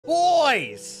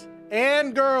boys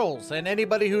and girls and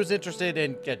anybody who's interested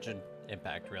in Genshin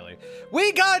Impact, really.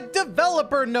 We got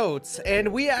developer notes,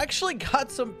 and we actually got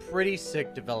some pretty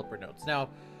sick developer notes. Now,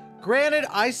 granted,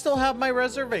 I still have my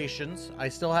reservations. I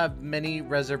still have many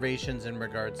reservations in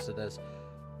regards to this,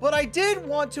 but I did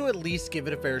want to at least give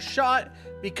it a fair shot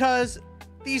because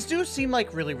these do seem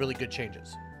like really, really good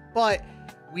changes. But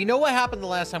we know what happened the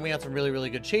last time we had some really, really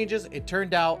good changes. It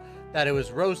turned out that it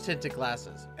was rose-tinted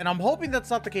glasses, and I'm hoping that's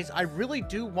not the case. I really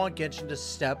do want Genshin to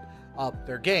step up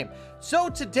their game. So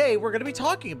today we're going to be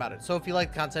talking about it. So if you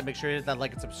like the content, make sure to hit that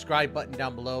like and subscribe button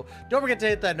down below. Don't forget to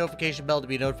hit that notification bell to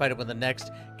be notified when the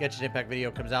next Genshin Impact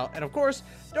video comes out. And of course,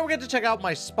 don't forget to check out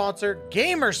my sponsor,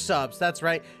 Gamer Subs. That's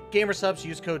right, Gamer Subs.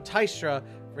 Use code TYSTRA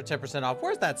for 10% off.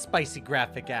 Where's that spicy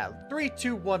graphic at? 3,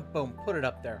 2, 1, boom. Put it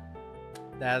up there.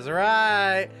 That's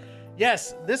right.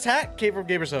 Yes, this hat came from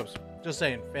Gamer Subs. Just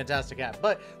saying, fantastic hat.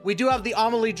 But we do have the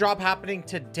Amelie drop happening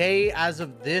today as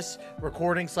of this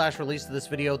recording / release of this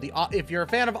video. If you're a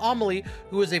fan of Amelie,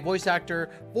 who is a voice actor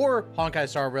for Honkai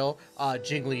Star Rail,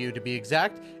 Jingyuan to be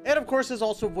exact, and of course has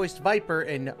also voiced Viper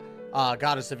in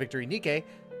Goddess of Victory Qingque,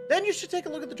 then you should take a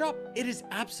look at the drop. It is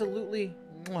absolutely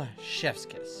chef's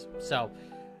kiss. So,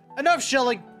 enough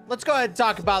shilling. Let's go ahead and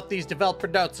talk about these developer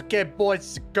notes. Okay,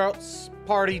 boys, girls,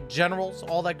 party generals,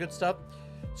 all that good stuff.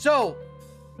 So,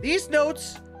 these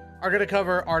notes are going to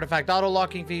cover artifact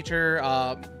auto-locking feature.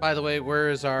 By the way,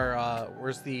 where's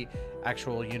the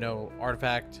actual, you know,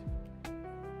 artifact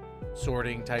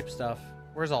sorting type stuff?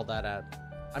 Where's all that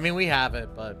at? I mean, we have it,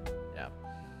 but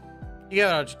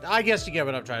yeah. I guess you get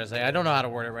what I'm trying to say. I don't know how to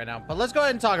word it right now, but let's go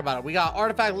ahead and talk about it. We got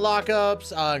artifact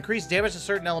lockups, increased damage to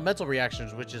certain elemental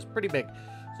reactions, which is pretty big.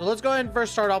 So let's go ahead and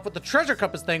first start off with the treasure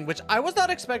compass thing, which I was not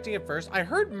expecting at first. I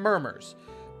heard murmurs.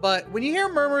 But when you hear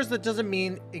murmurs, that doesn't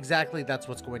mean exactly that's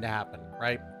what's going to happen,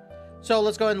 right? So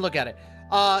let's go ahead and look at it.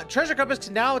 Treasure Compass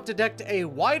can now detect a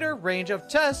wider range of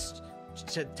chests,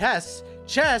 such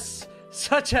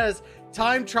as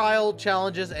time trial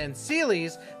challenges and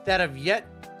Seeles that have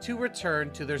yet to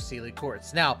return to their Seele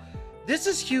courts. Now, this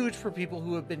is huge for people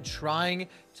who have been trying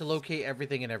to locate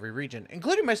everything in every region,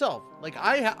 including myself. Like,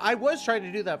 I was trying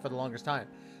to do that for the longest time.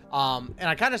 And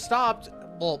I kind of stopped.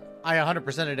 Well, I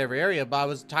 100%ed every area, but I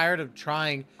was tired of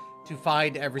trying to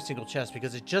find every single chest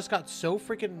because it just got so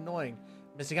freaking annoying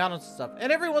missing out on stuff.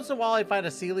 And every once in a while, I find a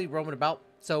Seele roaming about.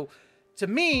 So to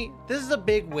me, this is a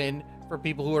big win for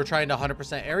people who are trying to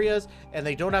 100% areas, and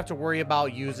they don't have to worry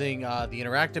about using the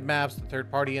interactive maps, the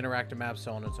third-party interactive maps,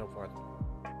 so on and so forth.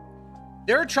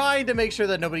 They're trying to make sure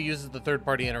that nobody uses the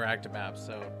third-party interactive maps,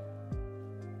 so...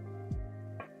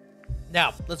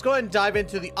 Now, let's go ahead and dive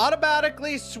into the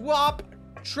automatically swap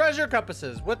treasure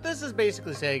compasses. What this is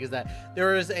basically saying is that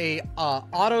there is a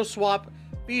auto swap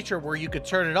feature where you could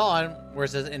turn it on where it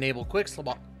says enable quick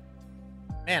swap.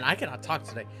 Man, I cannot talk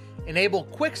today. Enable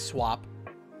quick swap.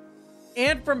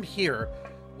 And from here,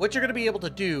 what you're going to be able to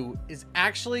do is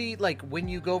actually, like, when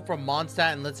you go from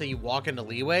Mondstadt and let's say you walk into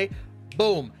Leeway,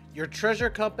 boom, your treasure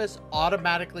compass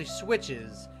automatically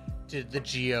switches to the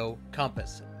Geo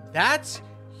compass. That's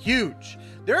huge.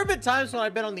 There have been times when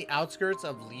I've been on the outskirts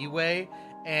of Leeway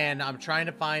and I'm trying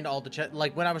to find all the chests.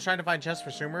 Like when I was trying to find chests for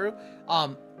Sumeru,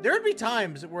 there would be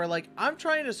times where like I'm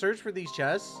trying to search for these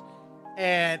chests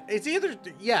and it's either,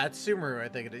 yeah, it's Sumeru, I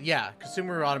think it is. Yeah, because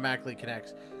Sumeru automatically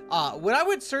connects. When I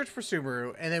would search for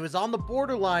Sumeru and it was on the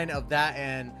borderline of that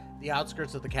and the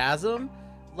outskirts of the chasm,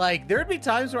 like there'd be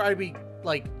times where I'd be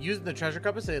like using the treasure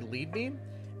compass and it'd lead me,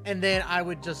 and then I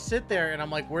would just sit there and I'm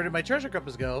like, where did my treasure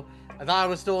compass go? I thought I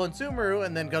was still in Sumeru,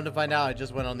 and then come to find out I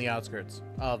just went on the outskirts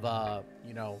of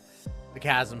you know, the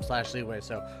chasm / Leeway.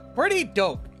 So pretty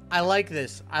dope. I like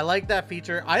this. I like that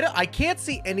feature. I can't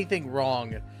see anything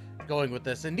wrong going with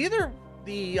this, and neither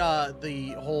the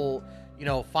whole, you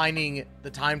know, finding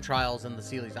the time trials and the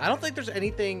Seeles. I don't think there's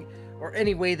anything or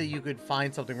any way that you could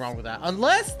find something wrong with that,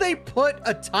 unless they put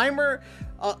a timer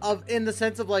of in the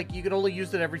sense of like you can only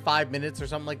use it every 5 minutes or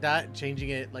something like that, changing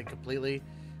it like completely.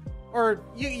 Or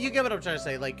you get what I'm trying to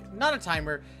say, like not a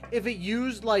timer. If it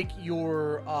used like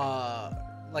your I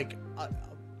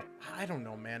don't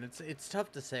know, man. It's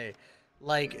tough to say.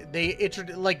 Like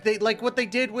like what they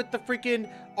did with the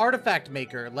freaking artifact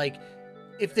maker. Like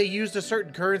if they used a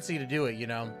certain currency to do it, you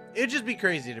know, it'd just be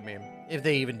crazy to me if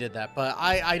they even did that. But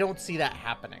I don't see that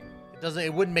happening.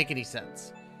 It wouldn't make any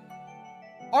sense.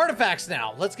 Artifacts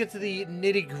now. Let's get to the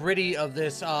nitty gritty of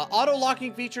this. Auto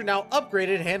locking feature now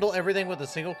upgraded. Handle everything with a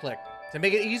single click. To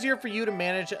make it easier for you to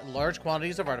manage large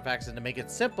quantities of artifacts and to make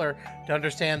it simpler to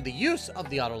understand the use of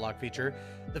the auto-lock feature,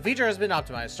 the feature has been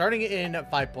optimized. Starting in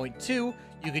 5.2,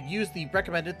 you could use the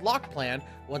recommended lock plan.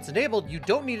 Once enabled, you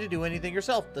don't need to do anything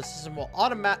yourself. The system will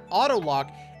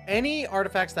auto-lock any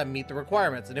artifacts that meet the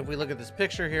requirements. And if we look at this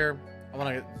picture here, I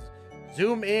want to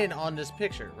zoom in on this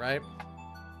picture, right?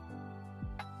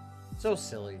 So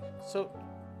silly.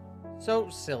 So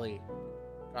silly.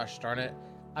 Gosh darn it.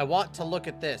 I want to look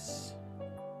at this.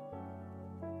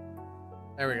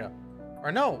 There we go.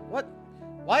 Or no, what?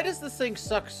 Why does this thing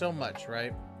suck so much,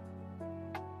 right?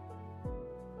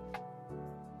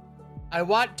 I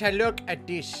want to look at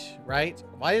this, right?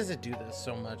 Why does it do this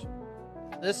so much?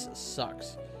 This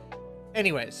sucks.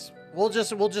 Anyways, we'll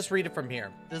just read it from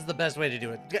here. This is the best way to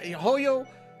do it. Hoyo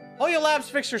Labs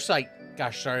fix your site.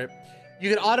 Gosh darn it. You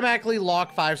can automatically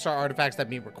lock 5-star artifacts that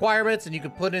meet requirements, and you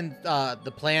can put in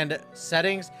the planned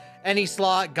settings. Any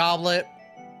slot, goblet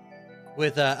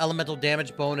with elemental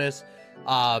damage bonus,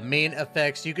 main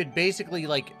effects. You could basically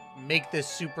like make this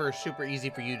super easy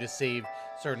for you to save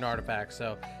certain artifacts.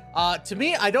 So to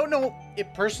me, I don't know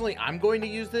if personally I'm going to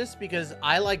use this because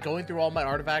I like going through all my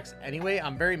artifacts anyway.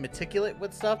 I'm very meticulous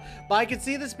with stuff, but I can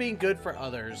see this being good for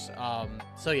others.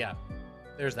 So yeah,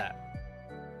 there's that.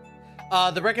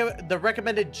 The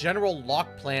recommended general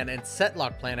lock plan and set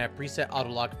lock plan have preset auto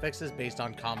lock fixes based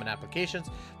on common applications.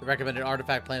 The recommended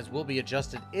artifact plans will be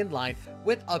adjusted in line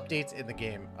with updates in the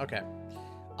game. Okay.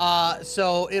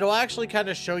 So it'll actually kind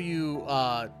of show you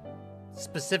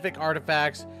specific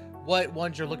artifacts, what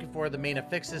ones you're looking for, the main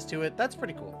affixes to it. That's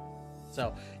pretty cool.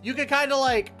 So you can kind of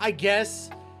like, I guess,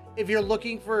 if you're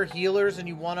looking for healers and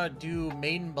you want to do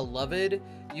Maiden Beloved,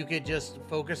 you could just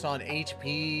focus on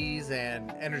HPs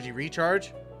and energy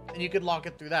recharge, and you could lock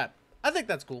it through that. I think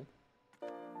that's cool.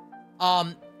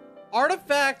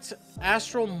 Artifact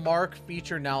Astral Mark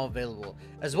feature now available.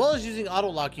 As well as using auto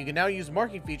lock, you can now use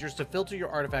marking features to filter your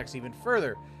artifacts even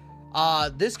further.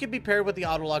 This can be paired with the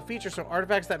auto lock feature, so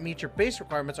artifacts that meet your base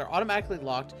requirements are automatically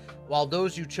locked, while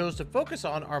those you chose to focus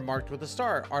on are marked with a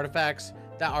star. Artifacts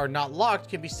that are not locked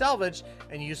can be salvaged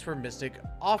and used for Mystic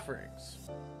Offerings.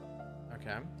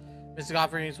 Okay. Mystic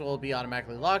Offerings will be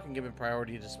automatically locked and given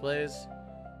priority displays.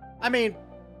 I mean,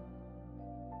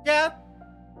 yeah,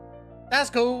 that's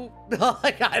cool.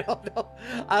 Like, I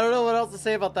don't know what else to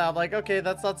say about that. I'm like, okay,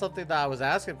 that's not something that I was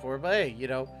asking for, but hey, you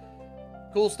know,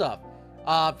 cool stuff.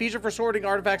 Feature for sorting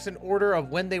artifacts in order of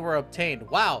when they were obtained.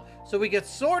 Wow. So we get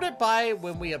sorted by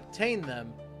when we obtain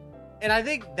them. And I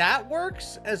think that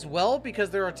works as well,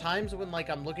 because there are times when like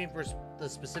I'm looking for the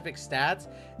specific stats,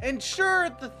 and sure,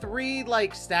 the 3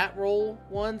 like stat roll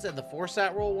ones and the 4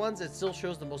 stat roll ones, it still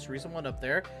shows the most recent one up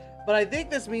there. But I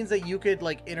think this means that you could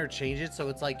like interchange it, so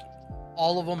it's like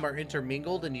all of them are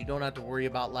intermingled and you don't have to worry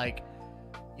about like,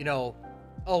 you know,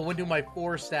 oh, when do my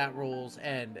 4 stat rolls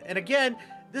end? And again,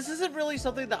 this isn't really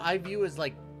something that I view as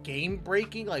like game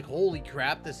breaking, like holy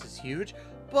crap, this is huge.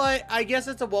 But I guess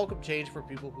it's a welcome change for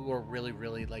people who are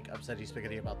really like upsetty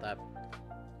spaghetti about that.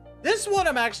 This one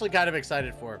I'm actually kind of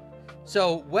excited for.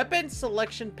 So, weapon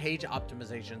selection page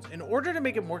optimizations. In order to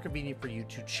make it more convenient for you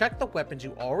to check the weapons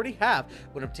you already have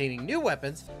when obtaining new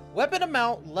weapons, weapon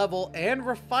amount, level, and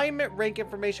refinement rank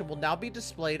information will now be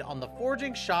displayed on the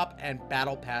forging shop and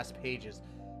battle pass pages.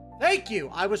 Thank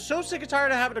you! I was so sick and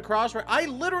tired of having to cross where I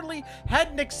literally had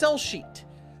an Excel sheet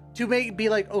to be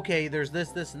like, okay, there's this,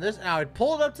 this, and this, and I would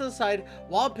pull it up to the side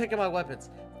while I'm picking my weapons.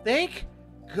 Thank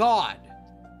God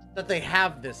that they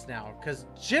have this now, because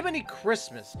Jiminy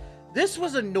Christmas, this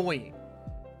was annoying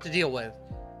to deal with.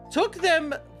 Took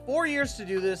them 4 years to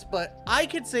do this, but I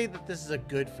could say that this is a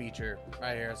good feature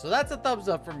right here. So that's a thumbs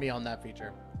up for me on that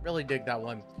feature. Really dig that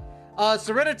one.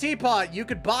 Serena Teapot, you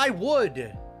could buy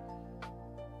wood.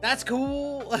 That's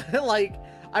cool. Like,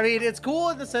 I mean, it's cool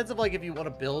in the sense of like if you want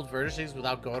to build furnishings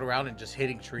without going around and just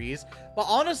hitting trees. But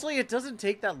honestly, it doesn't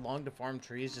take that long to farm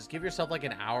trees. Just give yourself like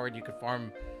an hour and you can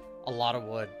farm a lot of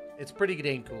wood. It's pretty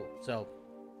dang cool. So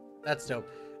that's dope.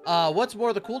 What's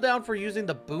more, the cooldown for using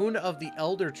the Boon of the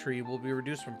Elder Tree will be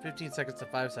reduced from 15 seconds to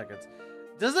 5 seconds.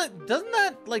 Doesn't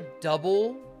that like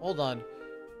double? Hold on.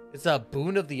 It's a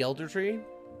Boon of the Elder Tree.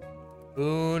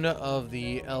 Boon of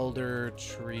the Elder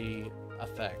Tree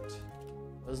effect.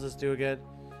 What does this do again?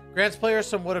 Grants players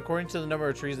some wood according to the number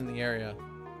of trees in the area.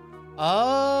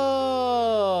 Oh.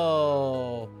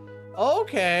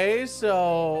 Okay,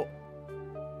 so...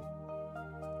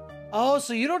 Oh,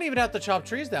 so you don't even have to chop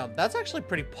trees down. That's actually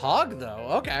pretty pog, though.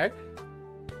 Okay.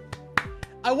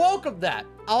 I welcome that.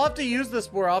 I'll have to use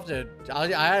this more often.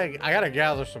 I gotta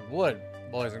gather some wood,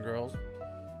 boys and girls.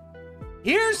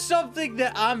 Here's something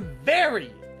that I'm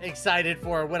very excited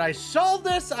for. When I saw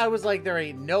this, I was like, there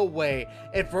ain't no way.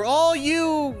 And for all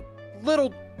you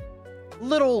little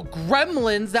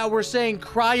gremlins that were saying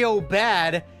cryo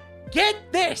bad, get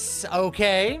this,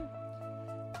 okay?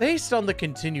 Based on the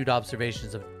continued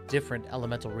observations of different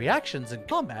elemental reactions in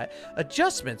combat,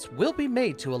 adjustments will be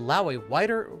made to allow a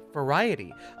wider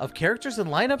variety of characters and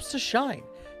lineups to shine.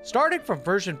 Starting from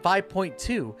version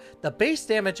 5.2, the base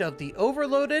damage of the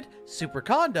Overloaded,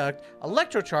 Superconduct,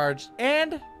 Electrocharged,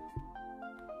 and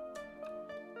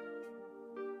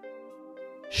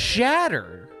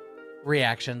Shattered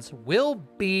reactions will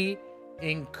be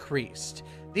increased.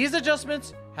 These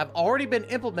adjustments have already been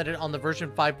implemented on the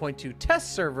version 5.2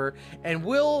 test server and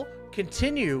we will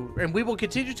continue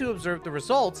to observe the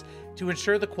results to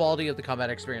ensure the quality of the combat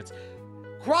experience.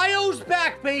 Cryo's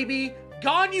back, baby!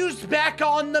 Ganyu's back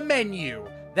on the menu.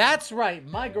 That's right.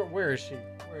 My girl, where is she?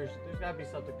 Where is she? There's gotta be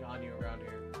something Ganyu around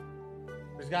here.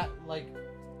 There's got like,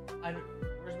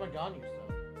 where's my Ganyu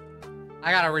stuff?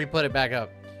 I gotta re-put it back up.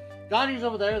 Ganyu's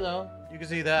over there though. You can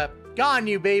see that.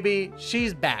 Ganyu, baby,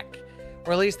 she's back.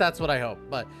 Or at least that's what I hope.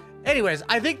 But anyways,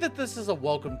 I think that this is a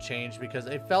welcome change because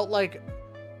it felt like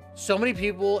so many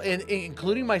people,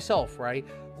 including myself, right?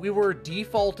 We were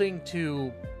defaulting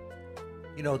to,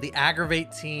 you know, the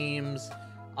aggravate teams,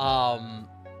 the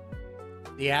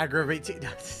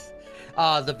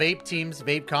vape teams.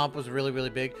 Vape comp was really,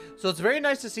 really big. So it's very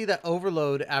nice to see that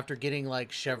Overload, after getting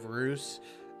like Chevreuse,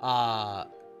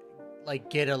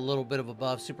 like get a little bit of a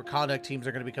buff. Superconduct teams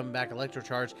are going to be coming back.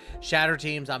 Electrocharge, Shatter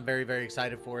teams, I'm very, very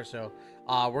excited for. So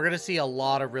we're going to see a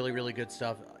lot of really, really good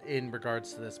stuff in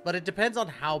regards to this. But it depends on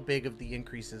how big of the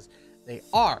increases they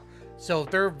are. So if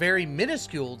they're very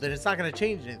minuscule, then it's not going to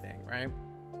change anything, right?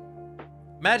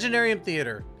 Imaginarium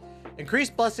Theater.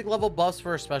 Increased blessing level buffs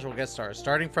for special guest stars.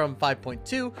 Starting from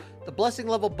 5.2, the blessing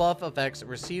level buff effects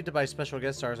received by special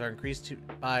guest stars are increased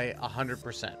by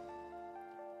 100%.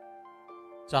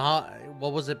 So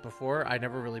what was it before? I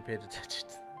never really paid attention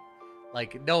to that.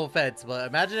 Like, no offense,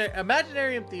 but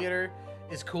Imaginarium Theater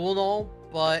is cool and all,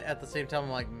 but at the same time, I'm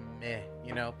like, meh,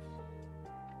 you know?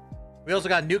 We also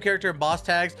got new character and boss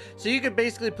tags, so you can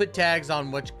basically put tags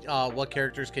on what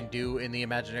characters can do in the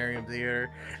Imaginarium Theater.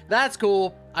 That's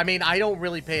cool. I mean, I don't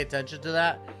really pay attention to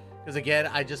that, because again,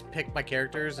 I just pick my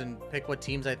characters and pick what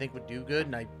teams I think would do good,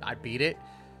 and I beat it.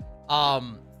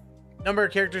 Number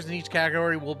of characters in each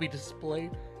category will be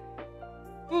displayed.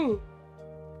 Ooh.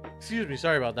 Excuse me,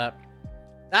 sorry about that.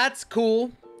 That's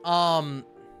cool.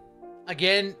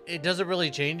 Again, it doesn't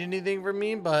really change anything for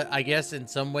me, but I guess in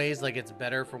some ways, like, it's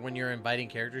better for when you're inviting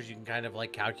characters. You can kind of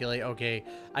like calculate, okay,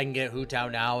 I can get Hu Tao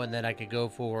now, and then I could go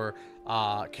for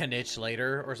Kinich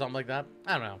later or something like that.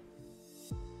 I don't know.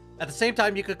 At the same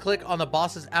time, you could click on the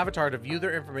boss's avatar to view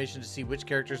their information to see which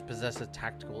characters possess a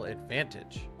tactical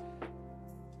advantage.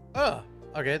 Oh,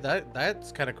 okay,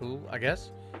 that's kind of cool, I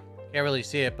guess. Can't really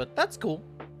see it, but that's cool.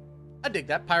 I dig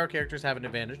that. Pyro characters have an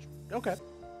advantage. Okay.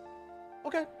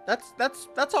 Okay,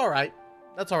 that's all right.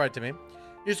 That's all right to me.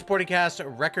 New supporting cast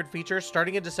record feature.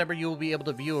 Starting in December, you will be able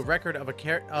to view a record of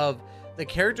the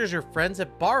characters your friends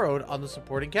have borrowed on the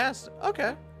supporting cast.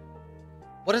 Okay.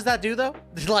 What does that do, though?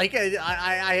 Like,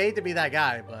 I hate to be that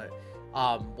guy, but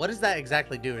what does that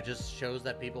exactly do? It just shows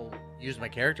that people use my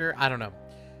character? I don't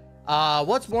know.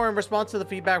 What's more, in response to the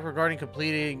feedback regarding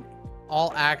completing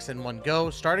all acts in one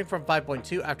go, starting from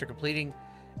 5.2, after completing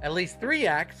at least 3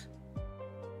 acts,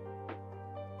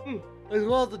 as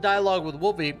well as the dialogue with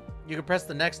Wolfie, you can press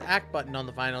the next act button on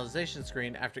the finalization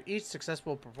screen after each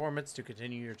successful performance to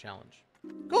continue your challenge.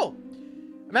 Cool.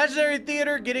 Imaginary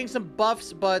Theater getting some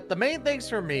buffs, but the main things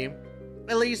for me,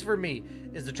 at least for me,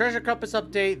 is the Treasure Compass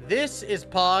update. This is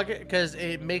Pog, because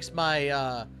it makes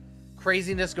my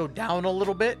craziness go down a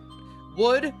little bit.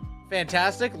 Wood,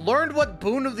 fantastic. Learned what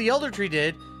Boon of the Elder Tree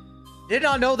did. Did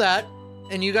not know that.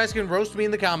 And you guys can roast me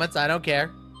in the comments. I don't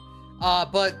care.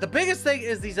 But the biggest thing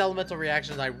is these elemental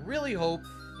reactions. I really hope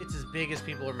it's as big as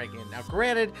people are making it. Now,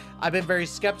 granted, I've been very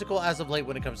skeptical as of late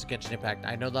when it comes to Genshin Impact.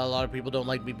 I know that a lot of people don't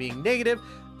like me being negative,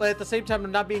 but at the same time,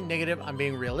 I'm not being negative. I'm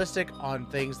being realistic on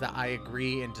things that I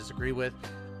agree and disagree with.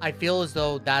 I feel as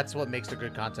though that's what makes a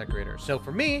good content creator. So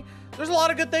for me, there's a lot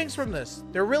of good things from this.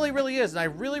 There really, really is. And I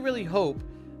really, really hope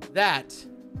that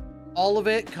all of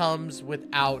it comes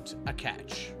without a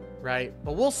catch, right?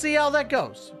 But we'll see how that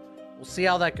goes. We'll see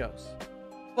how that goes.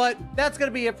 But that's going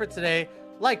to be it for today.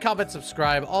 Like, comment,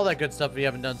 subscribe, all that good stuff if you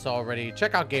haven't done so already.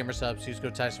 Check out Gamer Subs. Use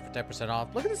code Tyson for 10%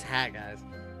 off. Look at this hat, guys.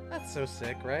 That's so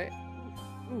sick, right?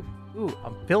 Ooh,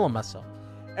 I'm feeling myself.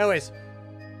 Anyways,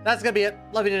 that's going to be it.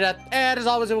 Love you to death. And as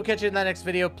always, we'll catch you in that next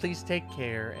video. Please take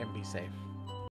care and be safe.